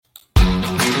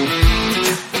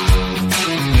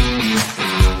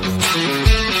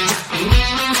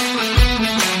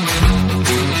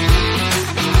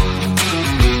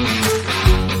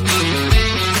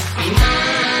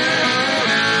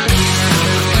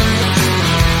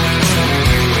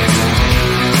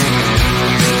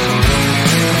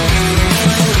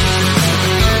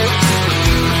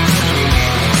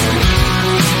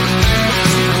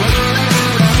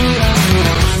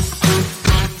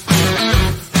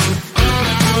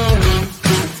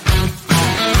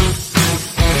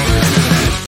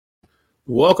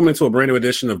Welcome into a brand new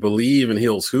edition of Bleav in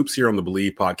Heels Hoops here on the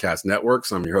Bleav Podcast Network.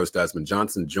 So I'm your host, Desmond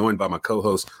Johnson, joined by my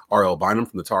co-host, RL Bynum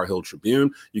from the Tar Heel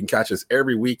Tribune. You can catch us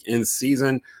every week in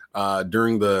season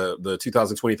during the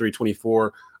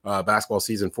 2023-24 basketball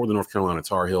season for the North Carolina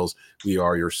Tar Heels. We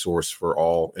are your source for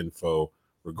all info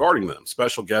regarding them.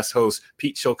 Special guest host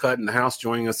Pete Chilcutt in the house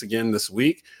joining us again this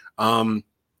week.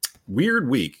 Weird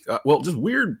week. Just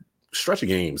weird stretch of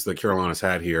games that Carolina's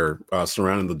had here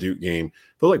surrounding the Duke game.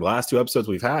 I feel like the last two episodes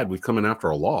we've come in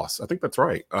after a loss. I think that's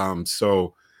right.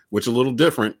 Which is a little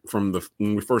different from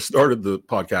when we first started the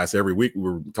podcast. Every week we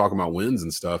were talking about wins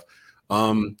and stuff.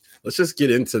 Let's just get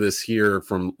into this here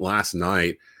from last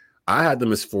night. I had the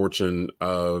misfortune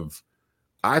of,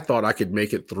 I thought I could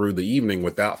make it through the evening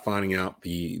without finding out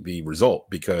the result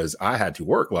because I had to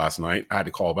work last night. I had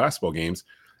to call basketball games,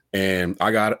 and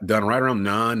I got it done right around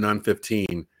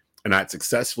 9:15. And I had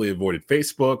successfully avoided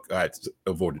Facebook. I had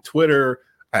avoided Twitter.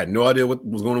 I had no idea what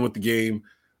was going on with the game.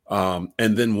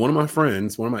 And then one of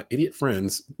my idiot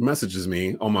friends messages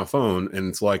me on my phone. And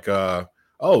it's like,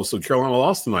 oh, so Carolina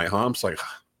lost tonight, huh? I'm just like,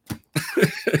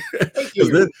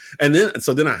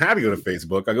 then I had to go to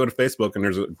Facebook. I go to Facebook and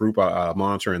there's a group I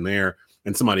monitor in there.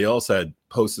 And somebody else had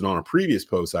posted on a previous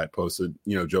post I had posted,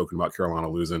 joking about Carolina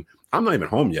losing. I'm not even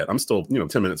home yet. I'm still,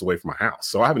 10 minutes away from my house.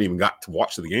 So I haven't even got to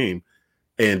watch the game.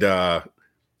 And they're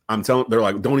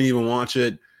like, don't even watch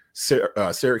it.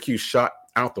 Syracuse shot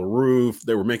out the roof.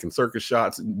 They were making circus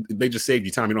shots. They just saved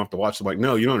you time. You don't have to watch it. I'm like,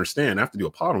 no, you don't understand. I have to do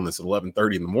a pod on this at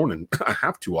 11:30 in the morning. I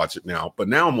have to watch it now. But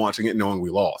now I'm watching it knowing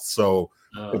we lost. So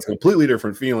it's a completely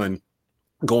different feeling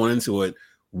going into it,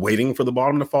 waiting for the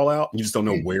bottom to fall out. You just don't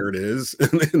know where it is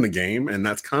in the game. And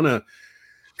that's kind of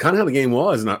how the game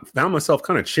was. And I found myself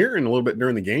kind of cheering a little bit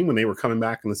during the game when they were coming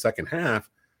back in the second half,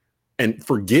 and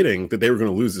forgetting that they were going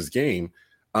to lose this game.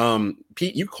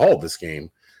 Pete, you called this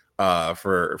game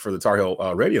for the Tar Heel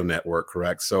radio network,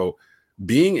 correct? So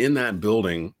being in that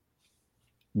building,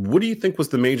 what do you think was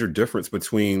the major difference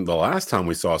between the last time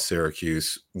we saw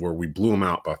Syracuse, where we blew them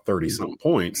out by 30-something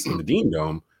points in the Dean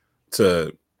Dome,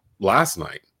 to last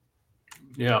night?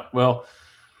 Yeah, well,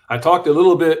 I talked a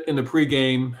little bit in the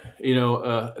pregame.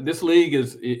 This league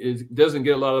doesn't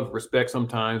get a lot of respect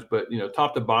sometimes, but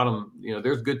top to bottom,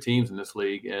 there's good teams in this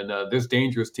league, and there's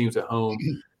dangerous teams at home.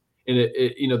 And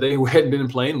they hadn't been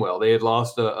playing well. They had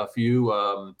lost a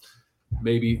few,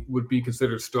 maybe would be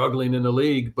considered struggling in the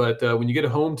league. But when you get a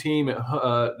home team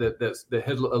that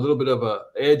has a little bit of a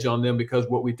edge on them because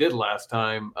what we did last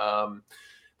time,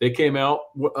 they came out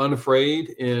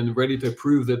unafraid and ready to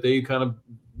prove that they kind of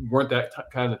weren't that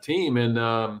kind of team. And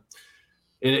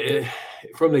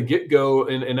from the get-go,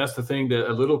 and that's the thing that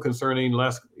a little concerning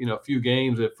last few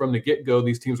games, that from the get-go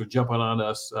these teams were jumping on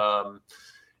us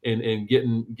and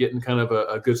getting kind of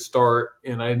a good start.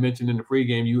 And I had mentioned in the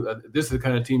pregame, this is the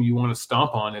kind of team you want to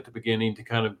stomp on at the beginning to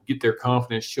kind of get their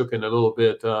confidence shook in a little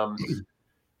bit.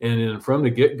 And then from the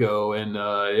get-go, and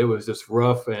it was just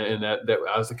rough, and that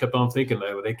I kept on thinking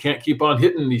that they can't keep on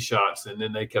hitting these shots, and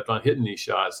then they kept on hitting these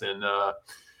shots, and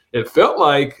it felt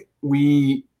like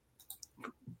we,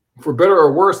 for better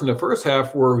or worse, in the first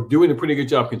half, were doing a pretty good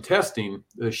job contesting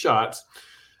the shots,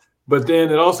 but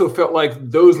then it also felt like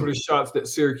those were the shots that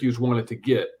Syracuse wanted to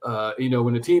get.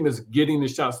 When the team is getting the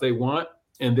shots they want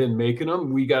and then making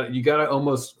them, you got to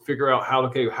almost figure out how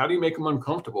do you make them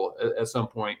uncomfortable at some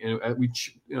point? And we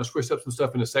switched up some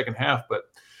stuff in the second half, but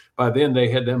by then they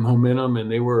had that momentum and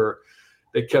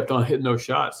they kept on hitting those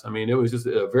shots. I mean, it was just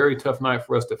a very tough night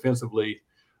for us defensively.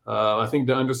 I think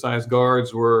the undersized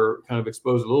guards were kind of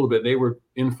exposed a little bit. They were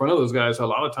in front of those guys a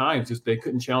lot of times, just they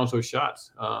couldn't challenge those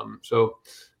shots. So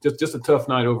just a tough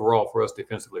night overall for us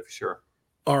defensively for sure.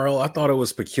 RL, I thought it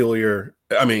was peculiar.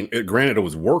 I mean, granted, it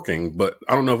was working, but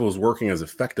I don't know if it was working as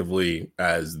effectively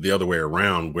as the other way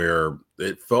around, where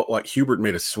it felt like Hubert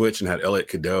made a switch and had Elliot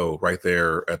Cadeau right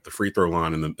there at the free throw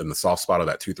line in the soft spot of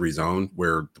that 2-3 zone,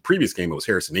 where the previous game it was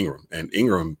Harrison Ingram. And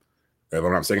Ingram, if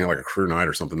I'm not mistaken, had like a career night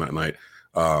or something that night,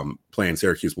 playing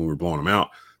Syracuse when we were blowing them out.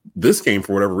 This game,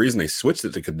 for whatever reason, they switched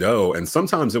it to Cadeau, and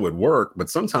sometimes it would work, but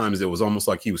sometimes it was almost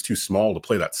like he was too small to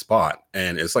play that spot.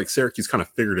 And it's like Syracuse kind of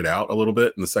figured it out a little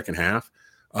bit in the second half.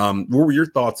 What were your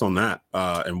thoughts on that?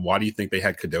 And why do you think they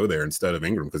had Cadeau there instead of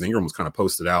Ingram? Because Ingram was kind of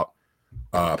posted out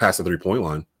past the 3-point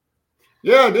line.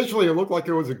 Yeah, initially it looked like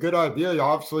it was a good idea.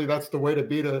 Obviously, that's the way to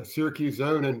beat a Syracuse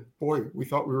zone. And boy, we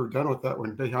thought we were done with that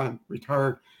when Boeheim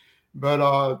retired.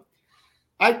 But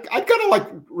I'd kind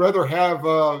of rather have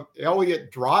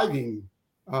Elliott driving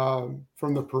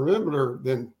from the perimeter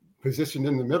than positioned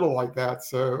in the middle like that.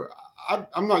 So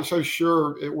I'm not so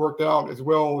sure it worked out as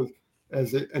well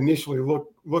as it initially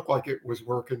looked like it was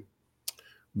working.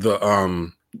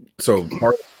 So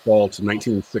Harvard fall to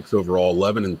 19-6 overall,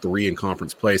 11-3 in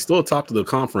conference play. Still atop of the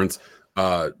conference.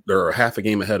 They're half a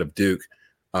game ahead of Duke.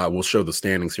 We'll show the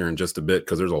standings here in just a bit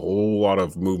because there's a whole lot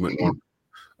of movement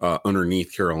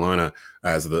underneath Carolina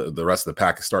as the rest of the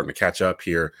pack is starting to catch up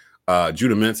here.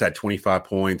 Judah Mintz had 25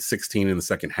 points, 16 in the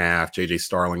second half. J.J.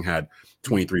 Starling had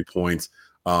 23 points.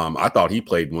 I thought he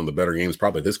played one of the better games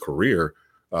probably of his career.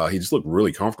 He just looked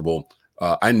really comfortable.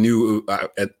 I knew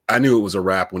it was a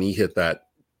wrap when he hit that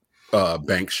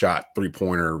bank shot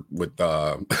 3-pointer with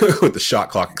with the shot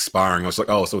clock expiring. I was like,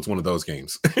 oh, so it's one of those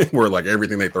games where like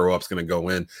everything they throw up is going to go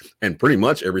in, and pretty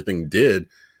much everything did.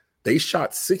 They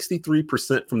shot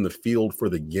 63% from the field for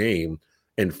the game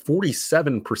and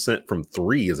 47% from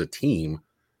three as a team.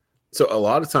 So a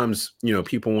lot of times,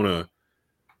 people want to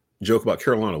joke about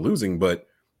Carolina losing, but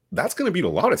that's going to beat a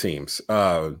lot of teams.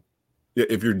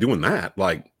 If you're doing that,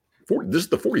 like this is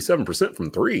the 47%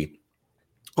 from three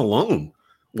alone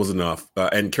was enough.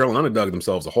 And Carolina dug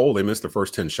themselves a hole. They missed the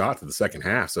first 10 shots of the second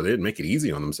half, so they didn't make it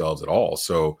easy on themselves at all.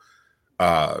 So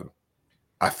I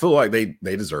feel like they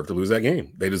deserve to lose that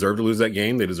game. They deserve to lose that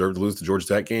game. They deserve to lose the Georgia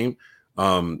Tech game.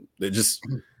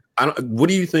 What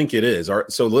do you think it is?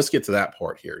 So let's get to that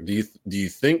part here. Do you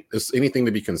think there's anything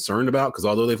to be concerned about? Because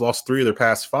although they've lost 3 of their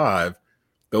past 5,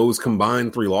 those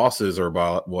combined 3 losses are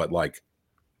about what, like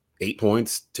 8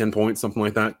 points, 10 points, something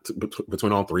like that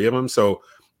between all 3 of them. So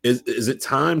is it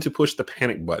time to push the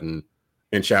panic button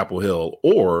in Chapel Hill,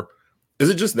 or is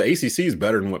it just the ACC is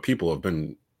better than what people have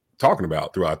been talking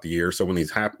about throughout the year? So when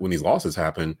these losses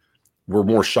happen, we're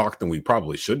more shocked than we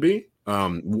probably should be.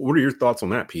 What are your thoughts on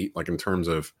that, Pete? Like in terms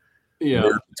of where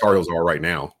the Tar Heels are right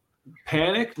now?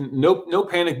 Panic? No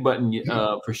panic button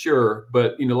for sure.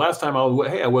 But last time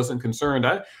I wasn't concerned.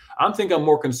 I think I'm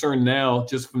more concerned now,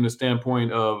 just from the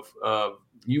standpoint of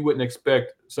you wouldn't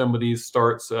expect some of these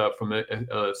starts from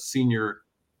a senior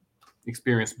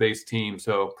experience-based team.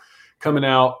 So coming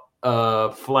out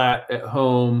flat at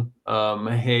home,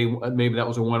 maybe that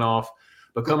was a one-off.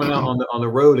 But coming out on the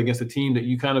road against a team that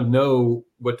you kind of know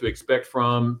what to expect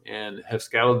from and have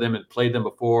scouted them and played them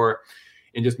before,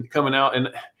 and just coming out, and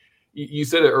you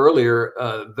said it earlier,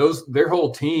 their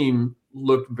whole team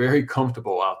looked very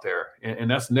comfortable out there,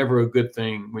 and that's never a good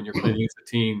thing when you're playing against a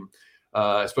team,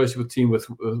 especially with a team with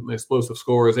explosive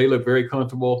scorers. They look very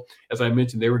comfortable. As I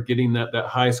mentioned, they were getting that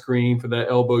high screen for that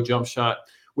elbow jump shot,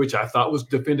 which I thought was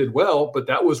defended well, but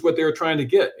that was what they were trying to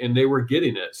get, and they were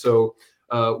getting it. So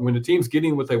when the team's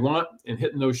getting what they want and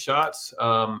hitting those shots,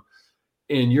 and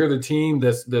you're the team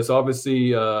that's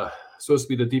obviously supposed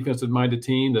to be the defensive-minded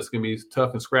team that's going to be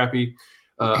tough and scrappy,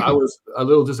 I was a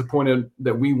little disappointed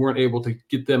that we weren't able to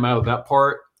get them out of that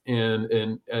part, and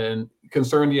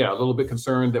concerned, a little bit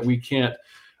concerned that we can't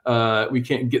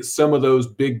get some of those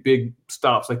big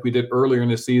stops like we did earlier in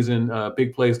the season,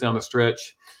 big plays down the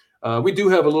stretch. We do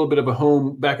have a little bit of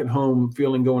a back at home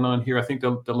feeling going on here. I think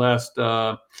the last.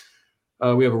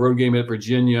 We have a road game at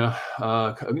Virginia,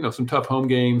 some tough home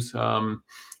games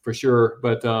for sure.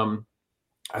 But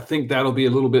I think that'll be a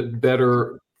little bit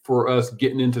better for us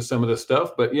getting into some of this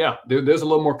stuff. But there's a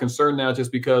little more concern now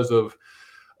just because of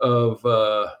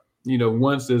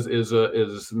once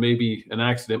is maybe an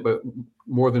accident, but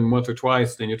more than once or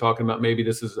twice, then you're talking about maybe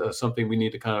this is something we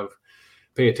need to kind of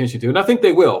pay attention to. And I think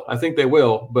they will.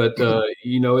 But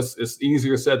it's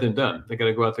easier said than done. They got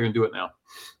to go out there and do it now.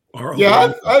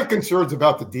 Yeah, I have concerns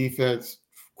about the defense,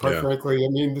 quite frankly. I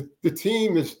mean, the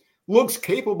team looks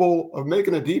capable of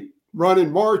making a deep run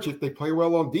in March if they play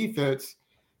well on defense,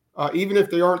 even if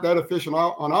they aren't that efficient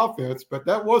on offense. But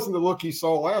that wasn't the look you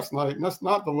saw last night, and that's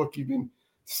not the look you've been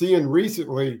seeing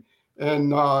recently.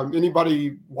 And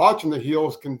anybody watching the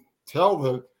Heels can tell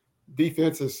the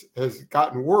defense has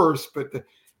gotten worse. But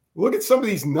look at some of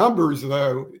these numbers,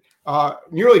 though.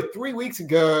 Nearly 3 weeks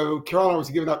ago, Carolina was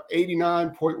giving up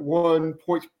 89.1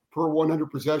 points per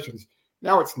 100 possessions.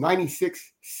 Now it's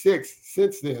 96.6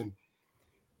 since then.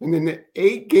 And then the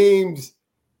 8 games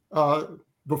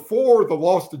before the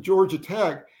loss to Georgia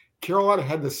Tech, Carolina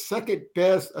had the second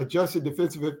best adjusted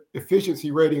defensive efficiency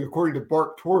rating according to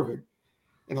Bart Torvik.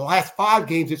 In the last 5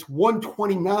 games, it's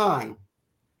 129.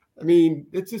 I mean,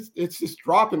 it's just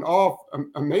dropping off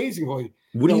amazingly.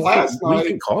 What do you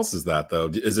think causes that, though?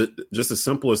 Is it just as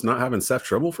simple as not having Seth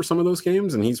Treble for some of those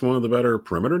games, and he's one of the better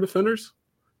perimeter defenders?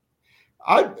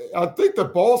 I think the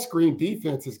ball screen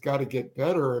defense has got to get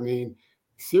better. I mean,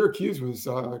 Syracuse was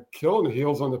killing the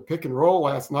Heels on the pick and roll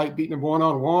last night, beating them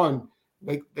one-on-one.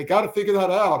 They got to figure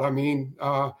that out. I mean,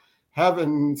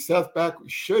 having Seth back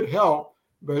should help,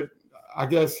 but I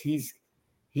guess he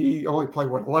only played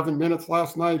 11 minutes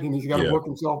last night, and he's got to work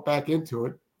himself back into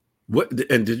it. What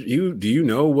and do you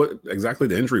know what exactly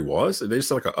the injury was? They just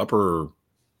like an upper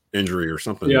injury or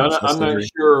something? Yeah, I'm not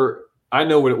sure. I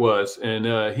know what it was,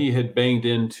 and he had banged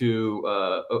into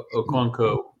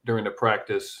Okonkwo during the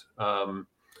practice, and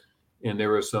there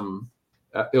were some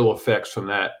ill effects from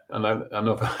that. And I don't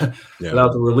know if I'm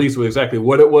allowed to release exactly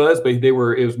what it was, but it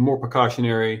was more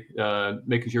precautionary,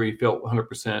 making sure he felt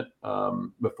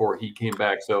 100% before he came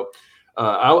back. So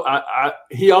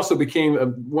he also became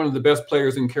one of the best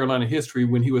players in Carolina history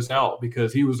when he was out,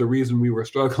 because he was the reason we were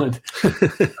struggling.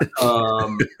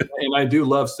 And I do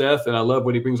love Seth, and I love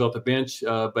what he brings off the bench,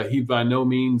 but he by no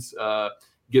means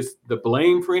gets the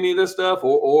blame for any of this stuff,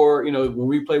 or when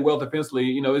we play well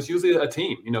defensively, it's usually a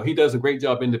team. He does a great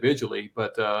job individually,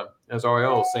 but as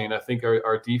Ariel was saying, I think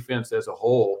our defense as a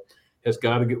whole has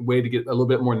got to get a way to get a little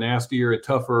bit more nastier and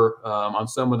tougher on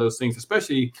some of those things,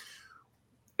 especially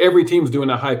every team's doing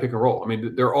a high pick and roll. I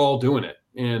mean, they're all doing it.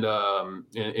 And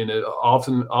it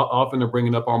often they're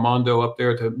bringing up Armando up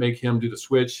there to make him do the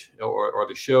switch or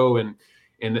the show, and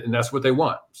that's what they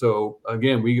want. So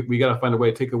again, we got to find a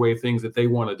way to take away things that they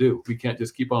want to do. We can't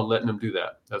just keep on letting them do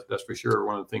that. That's for sure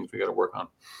one of the things we got to work on.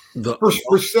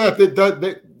 For Seth,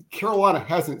 Carolina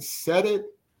hasn't said it,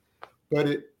 but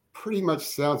it pretty much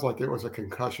sounds like it was a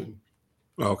concussion.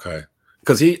 Okay.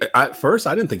 Because at first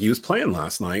I didn't think he was playing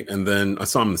last night, and then I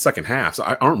saw him in the second half. So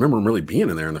I don't remember him really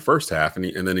being in there in the first half, and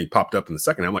then he popped up in the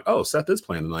second half. I'm like, oh, Seth is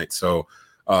playing tonight. So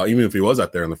even if he was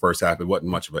out there in the first half, it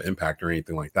wasn't much of an impact or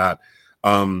anything like that.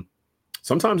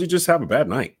 Sometimes you just have a bad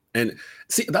night, and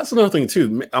see, that's another thing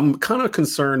too. I'm kind of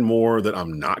concerned more that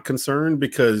I'm not concerned,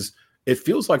 because it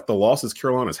feels like the losses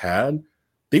Carolina's had,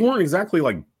 they weren't exactly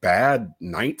like bad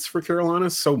nights for Carolina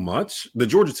so much. The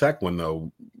Georgia Tech one,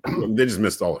 though, they just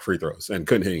missed all the free throws and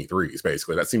couldn't hit any threes,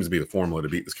 basically. That seems to be the formula to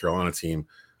beat this Carolina team,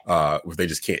 if they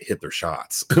just can't hit their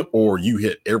shots or you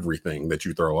hit everything that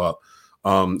you throw up.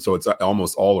 So it's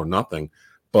almost all or nothing.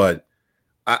 But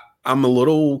I'm a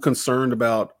little concerned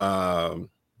about the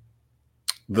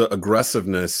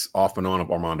aggressiveness off and on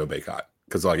of Armando Bacot.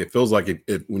 Because it feels like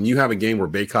when you have a game where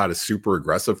Bacot is super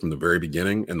aggressive from the very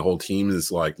beginning, and the whole team is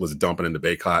let's dump it into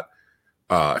Bacot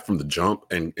from the jump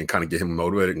and kind of get him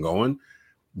motivated and going,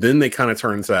 then they kind of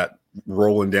turn into that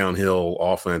rolling downhill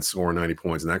offense, scoring 90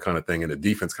 points and that kind of thing, and the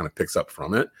defense kind of picks up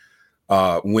from it.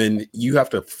 When you have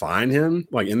to find him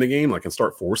in the game, and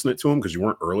start forcing it to him because you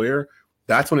weren't earlier,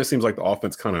 that's when it seems like the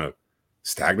offense kind of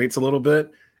stagnates a little bit,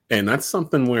 and that's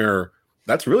something where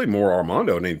that's really more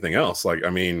Armando than anything else.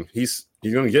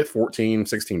 He's going to get 14,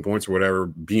 16 points or whatever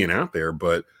being out there,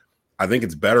 but I think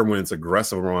it's better when it's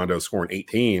aggressive Armando scoring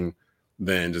 18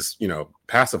 than just,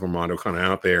 passive Armando kind of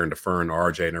out there and deferring to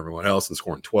RJ and everyone else and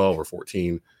scoring 12 or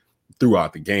 14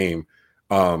 throughout the game.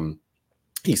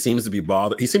 He seemed to be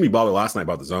bothered last night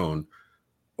about the zone,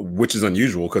 which is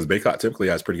unusual because Bacot typically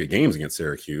has pretty good games against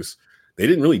Syracuse. They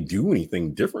didn't really do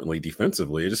anything differently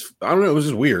defensively. I don't know. It was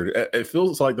just weird. It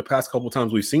feels like the past couple of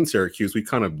times we've seen Syracuse, we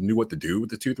kind of knew what to do with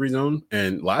the 2-3 zone.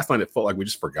 And last night it felt like we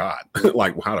just forgot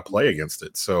how to play against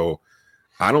it. So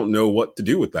I don't know what to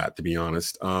do with that, to be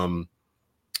honest.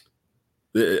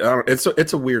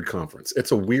 It's a weird conference.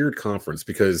 It's a weird conference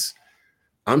because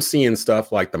I'm seeing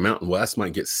stuff like the Mountain West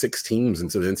might get 6 teams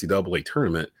into the NCAA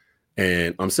tournament.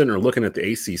 And I'm sitting there looking at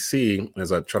the ACC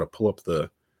as I try to pull up the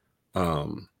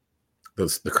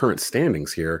current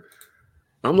standings here.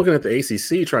 I'm looking at the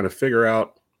ACC trying to figure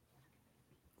out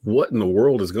what in the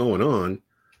world is going on,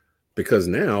 because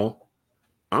now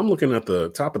I'm looking at the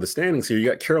top of the standings here. You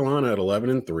got Carolina at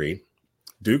 11-3,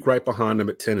 Duke right behind them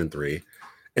at 10-3,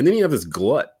 and then you have this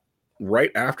glut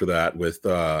right after that with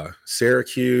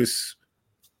Syracuse,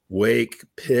 Wake,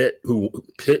 Pitt, who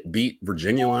Pitt beat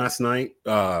Virginia last night,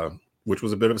 which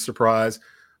was a bit of a surprise.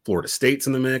 Florida State's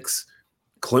in the mix.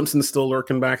 Clemson's still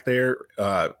lurking back there.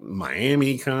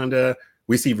 Miami, kinda.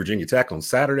 We see Virginia Tech on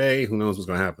Saturday. Who knows what's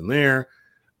going to happen there?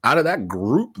 Out of that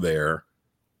group there,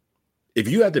 if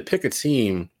you had to pick a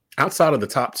team outside of the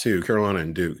top 2, Carolina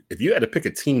and Duke, if you had to pick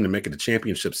a team to make it to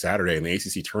championship Saturday in the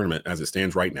ACC tournament as it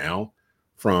stands right now,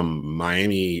 from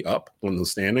Miami up on the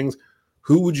standings,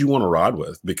 who would you want to ride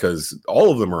with? Because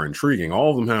all of them are intriguing.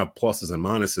 All of them have pluses and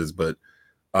minuses, but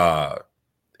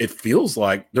it feels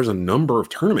like there's a number of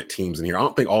tournament teams in here. I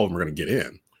don't think all of them are going to get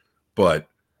in, but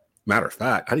matter of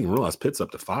fact, I didn't even realize Pitt's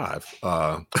up to 5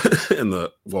 kind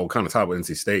of tied with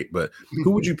NC State. But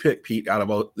who would you pick, Pete, out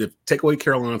of take away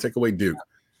Carolina, take away Duke?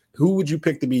 Who would you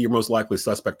pick to be your most likely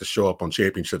suspect to show up on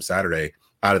championship Saturday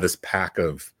out of this pack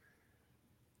of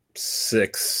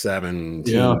 6, 7 teams?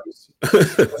 Yeah.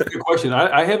 That's a good question.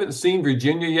 I haven't seen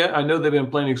Virginia yet. I know they've been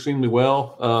playing extremely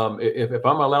well. If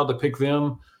I'm allowed to pick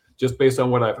them just based on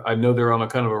what I know they're on a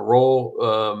kind of a roll.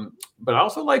 But I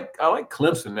like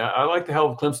Clemson. I like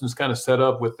how Clemson's kind of set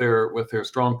up with their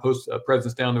strong post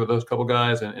presence down there with those couple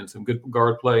guys and some good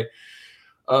guard play.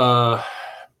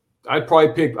 I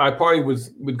probably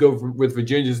would go with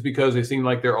Virginia just because they seem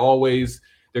like they're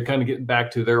kind of getting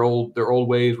back to their old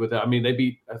ways with that. I mean, they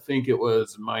beat, I think it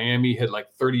was Miami, had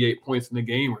like 38 points in the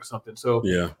game or something. So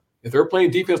yeah, if they're playing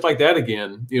defense like that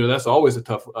again, that's always a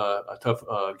tough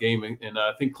game. And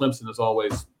I think Clemson is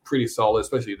always pretty solid,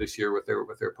 especially this year with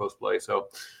their post play. So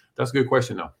that's a good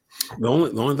question, though. The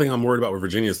only thing I'm worried about with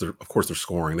Virginia is, of course, they're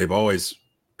scoring. They've always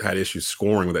had issues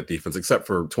scoring with that defense, except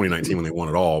for 2019 when they won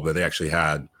it all. But they actually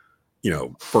had,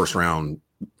 first round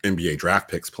NBA draft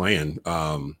picks playing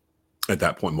at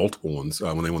that point, multiple ones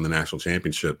when they won the national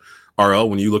championship. RL,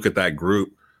 when you look at that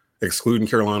group, excluding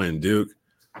Carolina and Duke,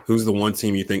 who's the one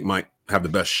team you think might have the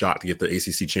best shot to get the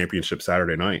ACC championship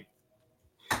Saturday night?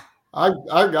 I've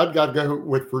got to go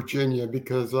with Virginia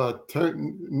because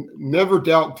never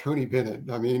doubt Tony Bennett.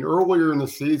 I mean, earlier in the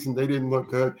season, they didn't look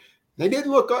good. They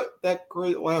didn't look that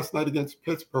great last night against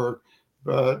Pittsburgh,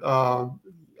 but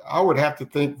I would have to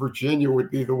think Virginia would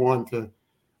be the one to,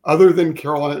 other than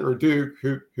Carolina or Duke,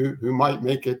 who might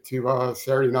make it to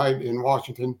Saturday night in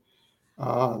Washington.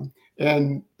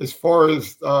 And as far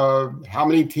as how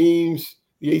many teams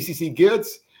the ACC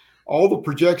gets, all the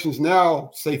projections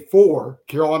now say 4: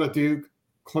 Carolina, Duke,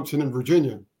 Clemson, and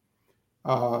Virginia.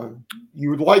 You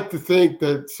would like to think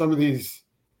that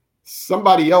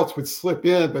somebody else would slip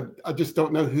in, but I just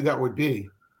don't know who that would be.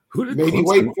 Maybe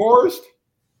Wake Forest?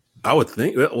 I would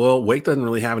think. Well, Wake doesn't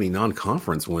really have any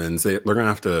non-conference wins. They're going to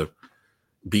have to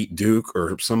beat Duke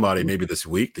or somebody maybe this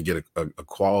week to get a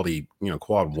quality,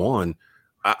 quad one.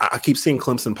 I keep seeing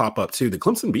Clemson pop up too. Did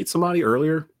Clemson beat somebody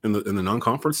earlier in the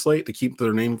non-conference slate to keep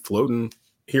their name floating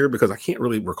here? Because I can't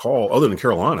really recall, other than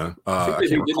Carolina. Did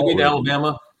they beat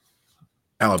Alabama?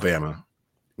 Alabama.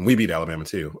 We beat Alabama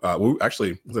too.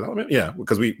 Actually, was it Alabama? Yeah,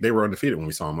 because they were undefeated when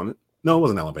we saw them, wasn't it? No, it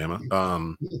wasn't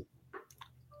Alabama.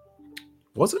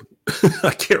 Was it?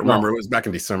 I can't remember. No. It was back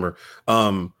in December.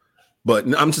 But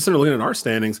I'm just looking at our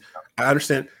standings. I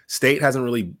understand State hasn't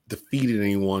really defeated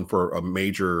anyone for a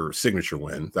major signature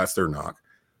win. That's their knock.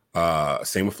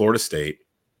 Same with Florida State.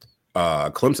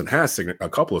 Clemson has a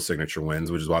couple of signature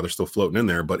wins, which is why they're still floating in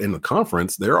there. But in the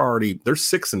conference, they're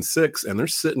 6-6, and they're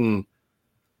sitting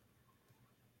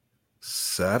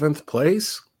 7th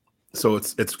place. So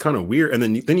it's kind of weird. And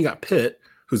then you got Pitt,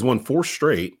 who's won 4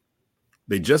 straight.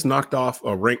 They just knocked off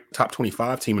a ranked top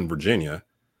 25 team in Virginia.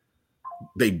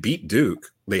 They beat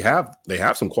Duke. They have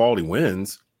some quality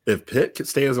wins. If Pitt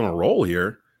stays on a roll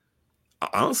here,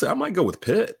 honestly, I might go with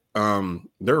Pitt.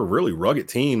 They're a really rugged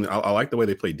team. I like the way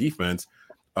they play defense.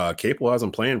 Capel has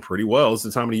them playing pretty well. It's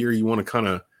the time of the year you want to kind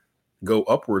of go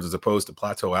upwards as opposed to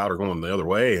plateau out or going the other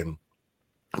way. And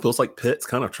it feels like Pitt's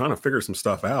kind of trying to figure some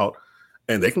stuff out,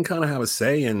 and they can kind of have a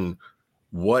say in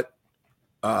what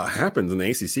happens in the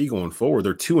ACC going forward.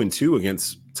 They're 2-2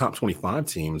 against top 25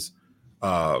 teams.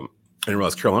 And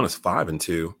realize Carolina's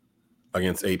 5-2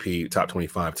 against AP top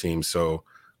 25 teams. So,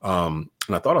 and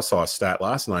I thought I saw a stat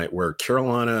last night where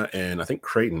Carolina and I think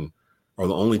Creighton are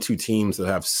the only 2 teams that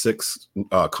have 6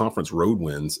 conference road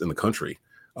wins in the country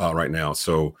right now.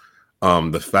 So,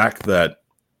 the fact that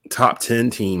top 10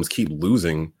 teams keep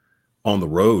losing on the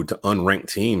road to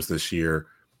unranked teams this year,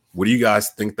 what do you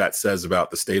guys think that says about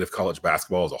the state of college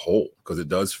basketball as a whole? Because it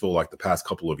does feel like the past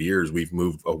couple of years we've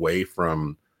moved away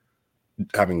from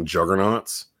having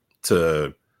juggernauts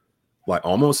to like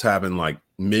almost having like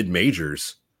mid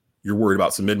majors. You're worried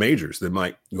about some mid majors that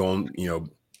might go on,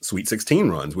 Sweet 16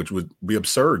 runs, which would be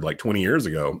absurd like 20 years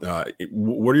ago.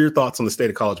 What are your thoughts on the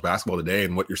state of college basketball today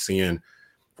and what you're seeing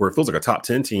where it feels like a top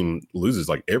 10 team loses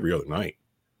like every other night?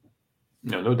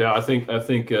 No doubt. I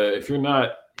think if you're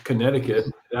not Connecticut,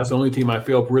 that's the only team I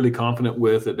feel really confident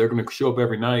with that they're going to show up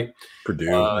every night. Purdue.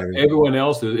 Everyone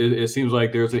else, it seems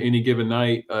like there's any given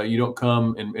night you don't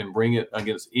come and bring it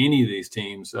against any of these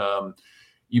teams,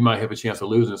 you might have a chance of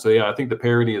losing. So yeah, I think the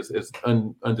parity is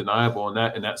undeniable in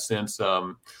that sense.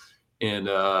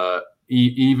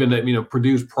 Even that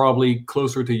Purdue's probably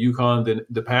closer to UConn than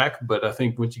the Pac, but I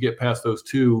think once you get past those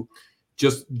two,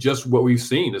 just what we've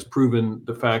seen has proven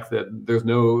the fact that there's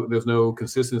no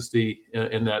consistency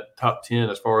in that top 10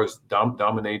 as far as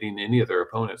dominating any of their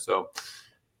opponents. So,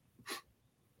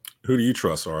 who do you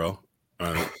trust, RL?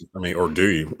 Or do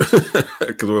you?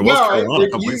 Because it was Carolina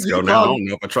a couple weeks ago. Now I don't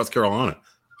know if I trust Carolina.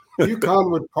 UConn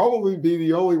would probably be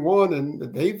the only one, and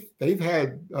they've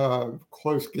had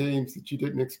close games that you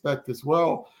didn't expect as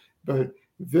well. But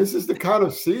this is the kind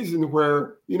of season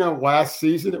where, last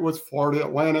season it was Florida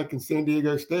Atlantic and San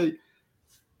Diego State.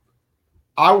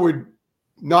 I would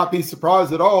not be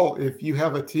surprised at all if you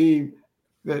have a team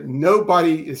that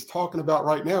nobody is talking about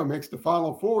right now makes the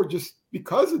Final Four just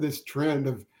because of this trend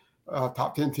of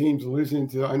top 10 teams losing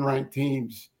to unranked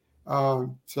teams.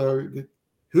 So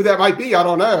who that might be, I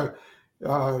don't know.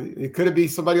 It could be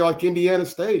somebody like Indiana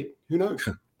State. Who knows?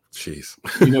 Jeez.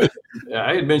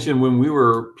 I had mentioned when we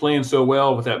were playing so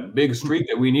well with that big streak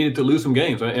that we needed to lose some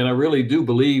games. And I really do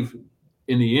believe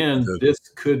in the end, this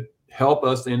could help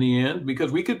us in the end,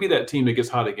 because we could be that team that gets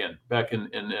hot again back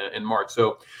in March.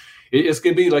 So it's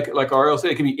going to be like RL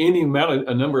said, it can be any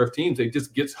a number of teams that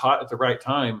just gets hot at the right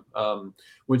time.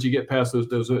 Once you get past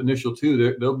those initial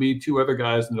two, there'll be two other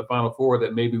guys in the Final Four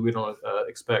that maybe we don't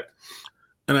expect.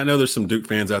 And I know there's some Duke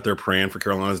fans out there praying for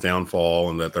Carolina's downfall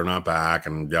and that they're not back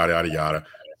and yada, yada, yada.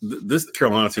 This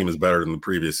Carolina team is better than the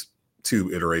previous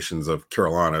two iterations of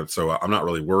Carolina. So I'm not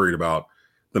really worried about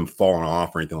them falling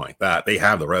off or anything like that. They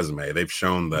have the resume. They've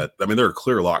shown that. I mean, they're a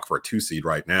clear lock for a 2 seed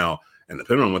right now. And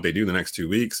depending on what they do the next 2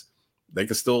 weeks, they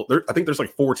can still – I think there's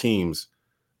like 4 teams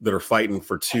that are fighting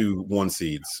for 2 1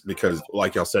 seeds because,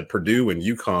 like y'all said, Purdue and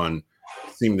UConn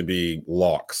seem to be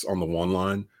locks on the 1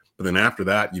 line. But then after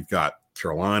that, you've got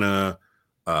Carolina,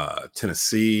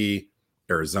 Tennessee,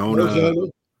 Arizona.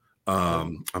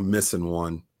 I'm missing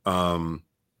one. I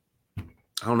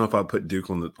don't know if I put Duke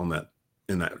on that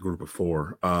in that group of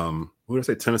 4. Who did I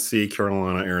say? Tennessee,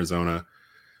 Carolina, Arizona,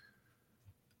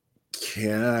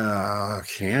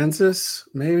 Kansas,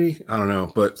 maybe. I don't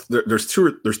know, but there's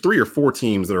 3 or 4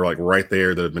 teams that are like right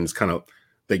there that have been just kind of.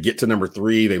 They get to number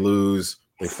 3, they lose,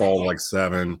 they fall to like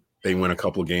 7. They win a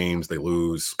couple of games, they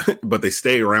lose, but they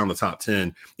stay around the top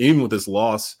 10. Even with this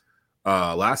loss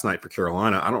last night for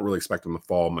Carolina, I don't really expect them to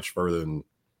fall much further than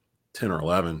 10 or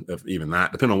 11, if even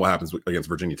that, depending on what happens against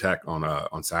Virginia Tech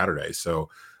on Saturday. So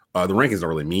the rankings don't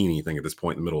really mean anything at this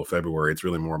point in the middle of February. It's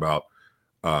really more about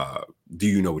do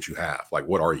you know what you have? Like,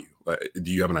 what are you? Do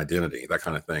you have an identity? That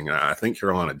kind of thing. And I think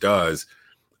Carolina does.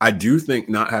 I do think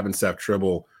not having Seth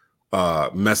Tribble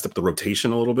messed up the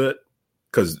rotation a little bit.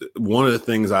 Because one of the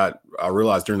things I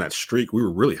realized during that streak, we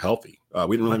were really healthy.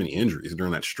 We didn't really have any injuries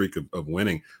during that streak of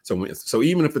winning. So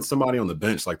even if it's somebody on the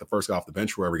bench, like the first guy off the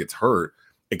bench, whoever gets hurt,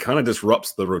 it kind of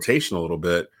disrupts the rotation a little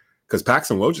bit. Because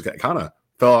Paxton Wojcik kind of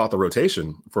fell out the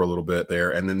rotation for a little bit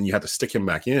there, and then you have to stick him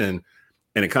back in,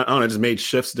 and it kind of, I don't know, it just made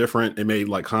shifts different. It made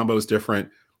like combos different,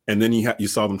 and then you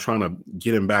saw them trying to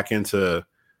get him back into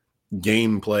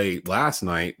gameplay last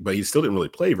night, but he still didn't really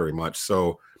play very much.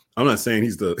 So. I'm not saying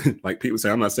he's like Pete was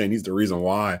saying, I'm not saying he's the reason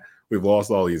why we've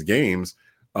lost all these games.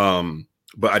 But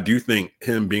I do think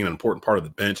him being an important part of the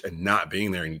bench and not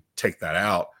being there and you take that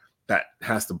out, that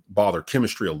has to bother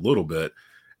chemistry a little bit.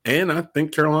 And I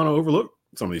think Carolina overlooked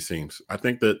some of these teams. I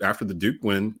think that after the Duke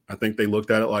win, I think they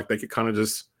looked at it like they could kind of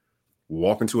just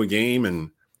walk into a game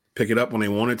and pick it up when they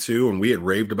wanted to. And we had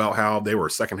raved about how they were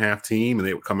a second half team and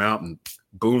they would come out and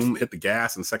boom, hit the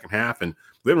gas in the second half. And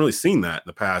we haven't really seen that in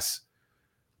the past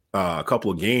a couple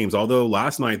of games, although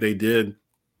last night they did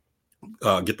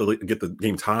get the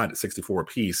game tied at 64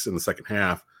 apiece in the second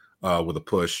half with a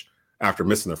push after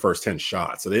missing their first 10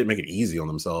 shots. So they didn't make it easy on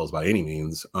themselves by any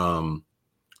means.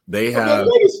 They have.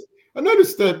 I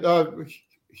noticed that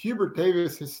Hubert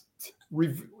Davis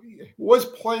was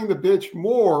playing the bench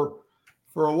more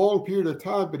for a long period of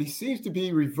time, but he seems to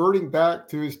be reverting back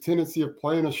to his tendency of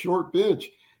playing a short bench.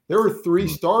 There were 3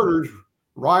 starters,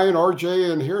 Ryan,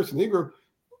 RJ, and Harrison Ingram,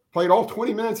 played all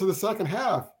 20 minutes of the second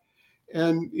half.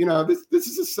 And, this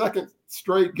is the second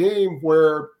straight game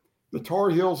where the Tar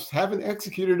Heels haven't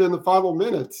executed in the final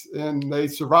minutes. And they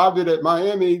survived it at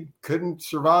Miami, couldn't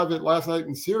survive it last night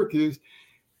in Syracuse.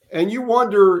 And you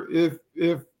wonder if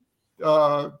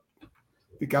the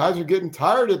guys are getting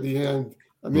tired at the end.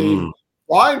 I mean,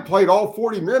 Ryan played all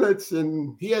 40 minutes,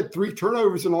 and he had 3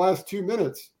 turnovers in the last 2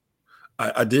 minutes.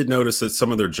 I did notice that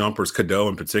some of their jumpers, Cadeau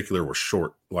in particular, were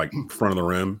short, like front of the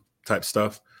rim type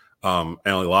stuff. And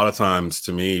a lot of times,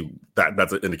 to me,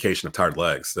 that's an indication of tired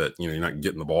legs, that you're not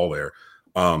getting the ball there.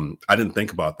 I didn't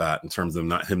think about that in terms of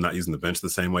him not using the bench the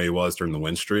same way he was during the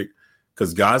win streak.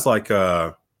 Because guys like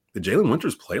did Jalen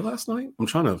Winters play last night? I'm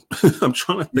trying to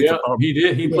think. Yeah, he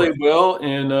did. He played well,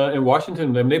 and in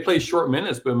Washington, they played short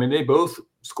minutes, but they both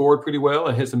scored pretty well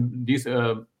and hit some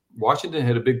decent. Washington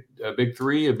had a big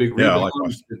 3, a big rebound,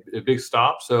 a big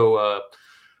stop. So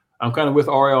I'm kind of with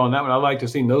Ariel on that one. I like to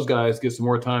see those guys get some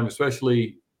more time,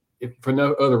 especially if for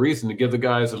no other reason, to give the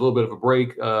guys a little bit of a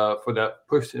break for that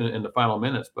push in the final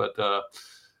minutes. But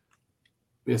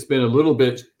it's been a little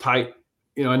bit tight.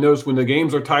 I noticed when the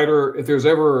games are tighter, if there's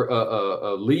ever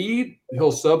a lead,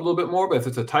 he'll sub a little bit more. But if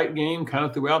it's a tight game kind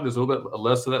of throughout, there's a little bit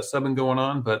less of that subbing going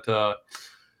on. But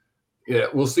Yeah,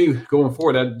 we'll see going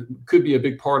forward. That could be a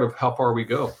big part of how far we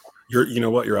go. You know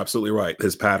what? You're absolutely right.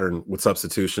 His pattern with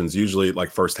substitutions, usually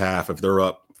like first half, if they're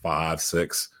up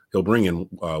 5-6, he'll bring in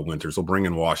Winters, he'll bring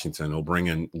in Washington, he'll bring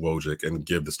in Wojcik and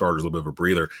give the starters a little bit of a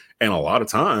breather. And a lot of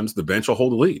times the bench will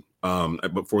hold the lead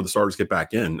before the starters get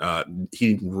back in.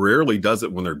 He rarely does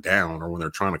it when they're down or when they're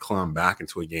trying to climb back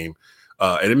into a game.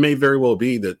 And it may very well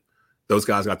be that those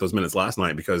guys got those minutes last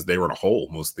night because they were in a hole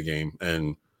most of the game.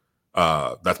 And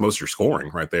that's most of your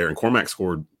scoring right there. And Cormac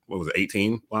scored,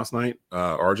 18 last night?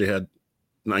 RJ had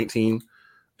 19.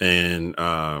 And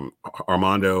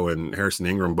Armando and Harrison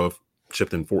Ingram both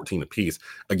chipped in 14 apiece.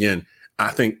 Again, I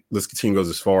think this team goes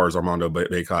as far as Armando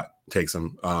Bacot takes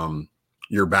them.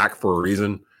 You're back for a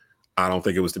reason. I don't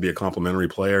think it was to be a complimentary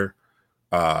player.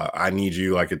 I need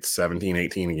you like it's 17,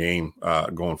 18 a game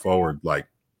going forward. Like,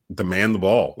 demand the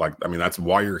ball. Like, I mean, that's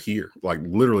why you're here. Like,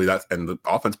 literally, and the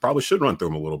offense probably should run through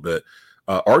him a little bit.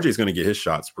 RJ is going to get his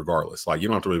shots regardless. Like, you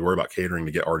don't have to really worry about catering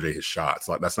to get RJ his shots.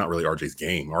 Like, that's not really RJ's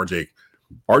game. RJ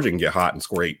can get hot and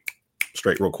score 8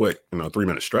 straight real quick,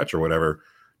 3-minute stretch or whatever.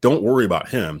 Don't worry about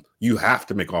him. You have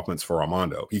to make offense for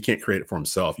Armando. He can't create it for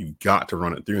himself. You've got to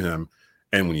run it through him.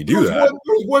 And when you do that,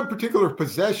 there was one particular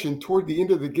possession toward the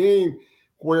end of the game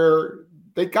where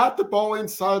they got the ball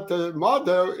inside the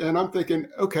Armando, and I'm thinking,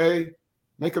 okay,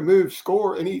 make a move,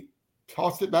 score, and he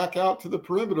tossed it back out to the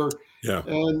perimeter. Yeah,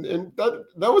 and that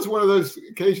was one of those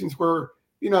occasions where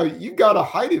you got a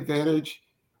height advantage.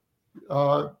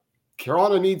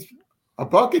 Carolina needs a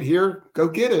bucket here. Go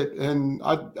get it. And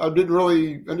I didn't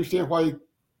really understand why he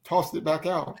tossed it back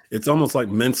out. It's almost like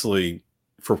mentally,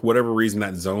 for whatever reason,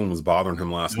 that zone was bothering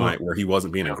him last night where he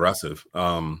wasn't being aggressive.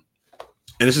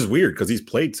 And it's just weird because he's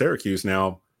played Syracuse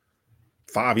now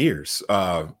 5 years.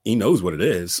 He knows what it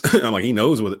is. Like, he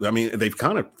knows what I mean, they've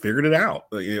kind of figured it out.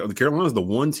 The Carolina's the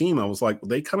one team I was like,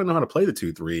 they kind of know how to play the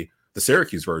 2-3, the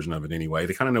Syracuse version of it anyway.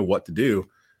 They kind of know what to do.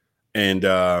 And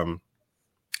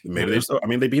maybe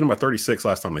they beat them by 36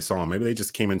 last time they saw them. Maybe they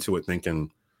just came into it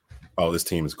thinking, oh, this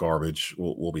team is garbage.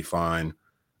 We'll be fine.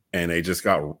 And they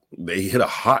hit a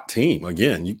hot team.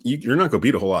 Again, you're not going to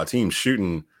beat a whole lot of teams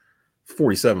shooting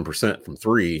 47% from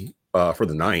 3 for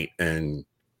the night and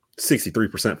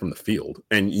 63% from the field.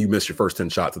 And you missed your first 10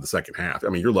 shots of the second half. I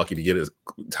mean, you're lucky to get it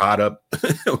tied up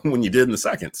when you did in the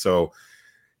second. So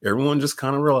everyone just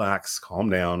kind of relax, calm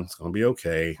down. It's going to be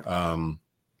okay.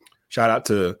 Shout out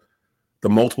to the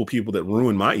multiple people that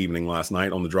ruined my evening last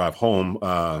night on the drive home.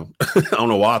 I don't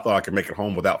know why I thought I could make it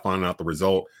home without finding out the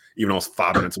result, even though I was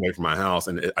 5 minutes away from my house,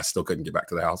 and I still couldn't get back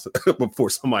to the house before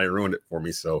somebody ruined it for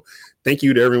me. So thank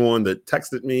you to everyone that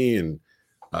texted me and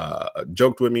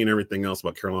joked with me and everything else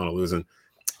about Carolina losing.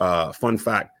 Fun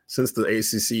fact, since the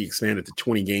ACC expanded to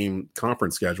 20-game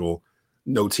conference schedule,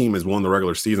 no team has won the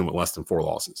regular season with less than 4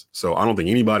 losses. So I don't think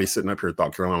anybody sitting up here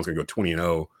thought Carolina was going to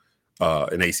go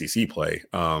 20-0 in ACC play.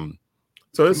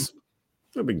 So it's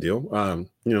no big deal.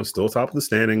 Still top of the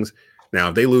standings. Now,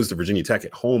 if they lose to Virginia Tech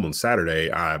at home on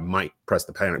Saturday, I might press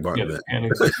the panic button.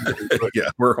 Yeah,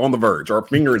 we're on the verge. Our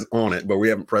finger is on it, but we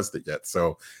haven't pressed it yet.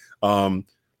 So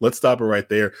let's stop it right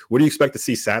there. What do you expect to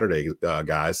see Saturday,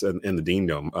 guys, in the Dean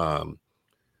Dome?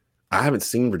 I haven't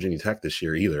seen Virginia Tech this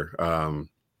year either.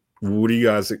 What are you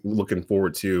guys looking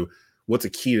forward to? What's a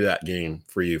key to that game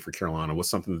for you, for Carolina? What's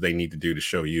something that they need to do to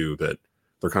show you that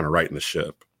they're kind of righting the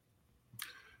ship?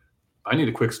 I need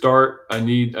a quick start. I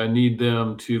need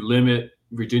them to limit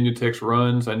Virginia Tech's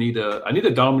runs. I need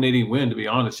a dominating win, to be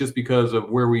honest, just because of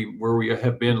where we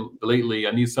have been lately.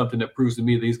 I need something that proves to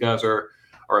me these guys are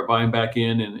buying back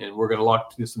in, and we're going to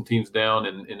lock some teams down,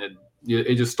 and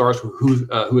it just starts with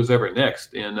who is ever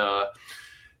next. And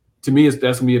to me, that's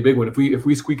going to be a big one. If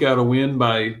we squeak out a win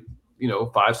by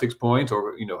 5-6 points,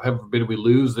 or heaven forbid we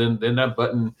lose, then that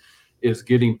button is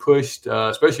getting pushed,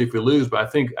 especially if we lose. But I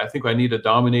think I need a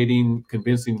dominating,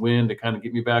 convincing win to kind of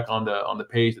get me back on the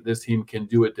page that this team can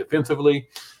do it defensively,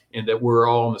 and that we're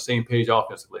all on the same page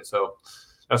offensively. So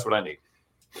that's what I need.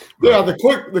 Yeah,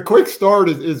 the quick start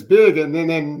is big, and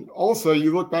then also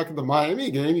you look back at the Miami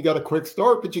game. You got a quick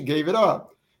start, but you gave it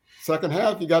up. Second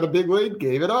half, you got a big lead,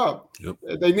 gave it up.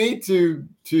 Yep. They need to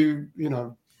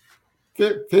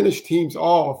finish teams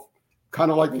off, kind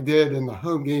of like they did in the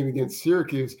home game against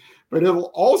Syracuse. But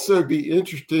it'll also be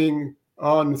interesting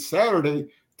on Saturday.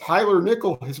 Tyler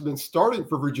Nickel has been starting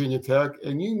for Virginia Tech,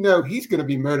 and he's going to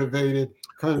be motivated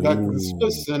coming back to the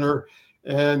Smith Center.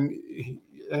 And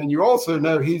you also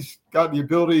know he's got the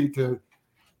ability to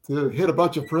hit a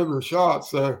bunch of perimeter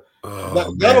shots. So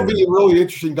that'll be a really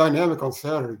interesting dynamic on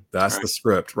Saturday. That's the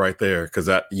script right there, because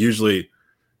that usually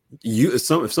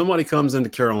if somebody comes into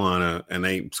Carolina and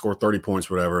they score 30 points,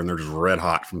 whatever, and they're just red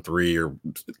hot from three or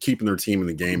keeping their team in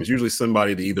the game, it's usually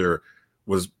somebody that either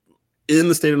was in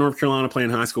the state of North Carolina playing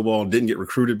high school ball and didn't get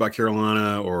recruited by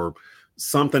Carolina, or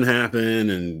something happened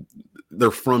and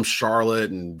they're from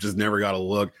Charlotte and just never got a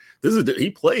look. He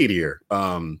played here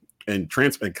and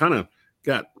kind of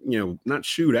got, not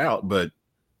chewed out, but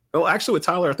actually with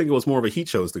Tyler, I think it was more of he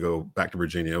chose to go back to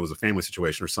Virginia. It was a family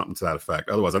situation or something to that effect.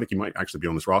 Otherwise, I think he might actually be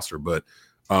on this roster. But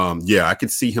I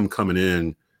could see him coming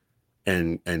in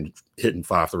and hitting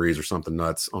 5 threes or something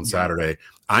nuts on Saturday.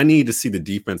 I need to see the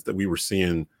defense that we were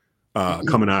seeing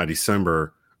coming out of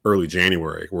December, early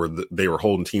January, where they were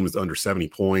holding teams to under 70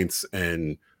 points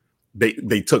and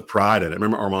they took pride in it.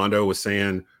 Remember Armando was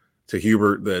saying to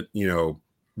Hubert that,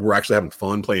 we're actually having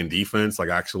fun playing defense. Like,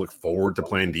 I actually look forward to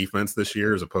playing defense this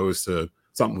year as opposed to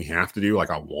something we have to do. Like,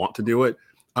 I want to do it.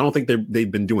 I don't think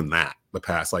they've been doing that the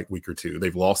past week or two.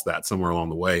 They've lost that somewhere along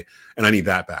the way, and I need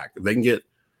that back. If they can get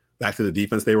back to the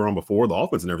defense they were on before, the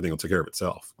offense and everything will take care of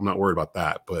itself. I'm not worried about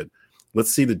that, but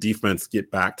let's see the defense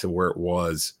get back to where it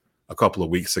was a couple of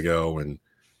weeks ago and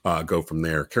go from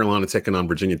there. Carolina taking on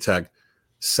Virginia Tech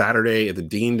Saturday at the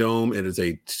Dean Dome. It is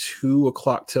a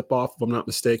 2:00 tip-off, if I'm not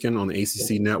mistaken, on the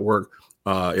ACC network.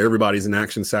 Everybody's in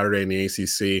action Saturday in the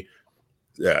ACC.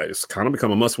 Yeah, it's kind of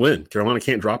become a must-win. Carolina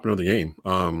can't drop another game.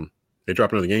 They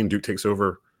drop another game, Duke takes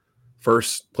over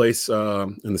first place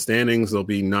in the standings. They'll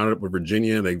be knotted up with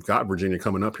Virginia. They've got Virginia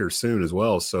coming up here soon as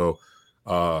well. So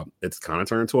it's kind of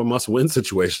turned into a must-win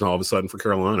situation all of a sudden for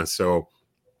Carolina. So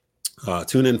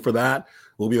tune in for that.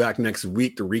 We'll be back next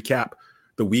week to recap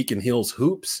the week in Heels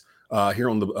Hoops here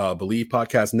on the Bleav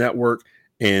Podcast Network.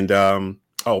 And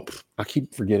I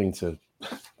keep forgetting to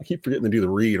do the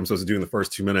read. I'm supposed to do in the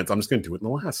first 2 minutes. I'm just going to do it in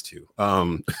the last two.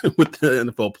 With the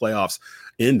NFL playoffs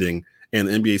ending and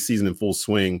the NBA season in full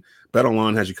swing,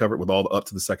 BetOnline has you covered with all the up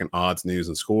to the second odds, news,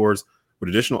 and scores. With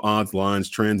additional odds, lines,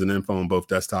 trends, and info on both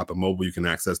desktop and mobile, you can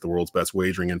access the world's best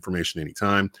wagering information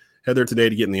anytime. Head there today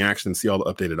to get in the action and see all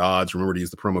the updated odds. Remember to use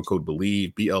the promo code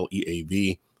BLEAV,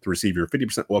 BLEAV, to receive your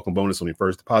 50% welcome bonus on your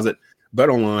first deposit.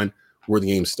 BetOnline, where the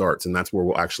game starts, and that's where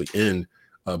we'll actually end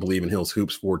Bleav in Heels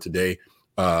Hoops for today.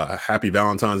 Happy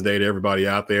Valentine's Day to everybody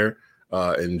out there.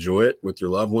 Enjoy it with your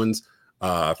loved ones.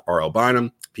 RL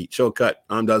Bynum, Pete Chilcutt,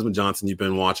 I'm Desmond Johnson. You've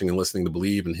been watching and listening to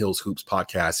Bleav in Heels Hoops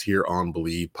podcast here on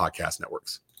Bleav Podcast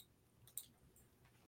Networks.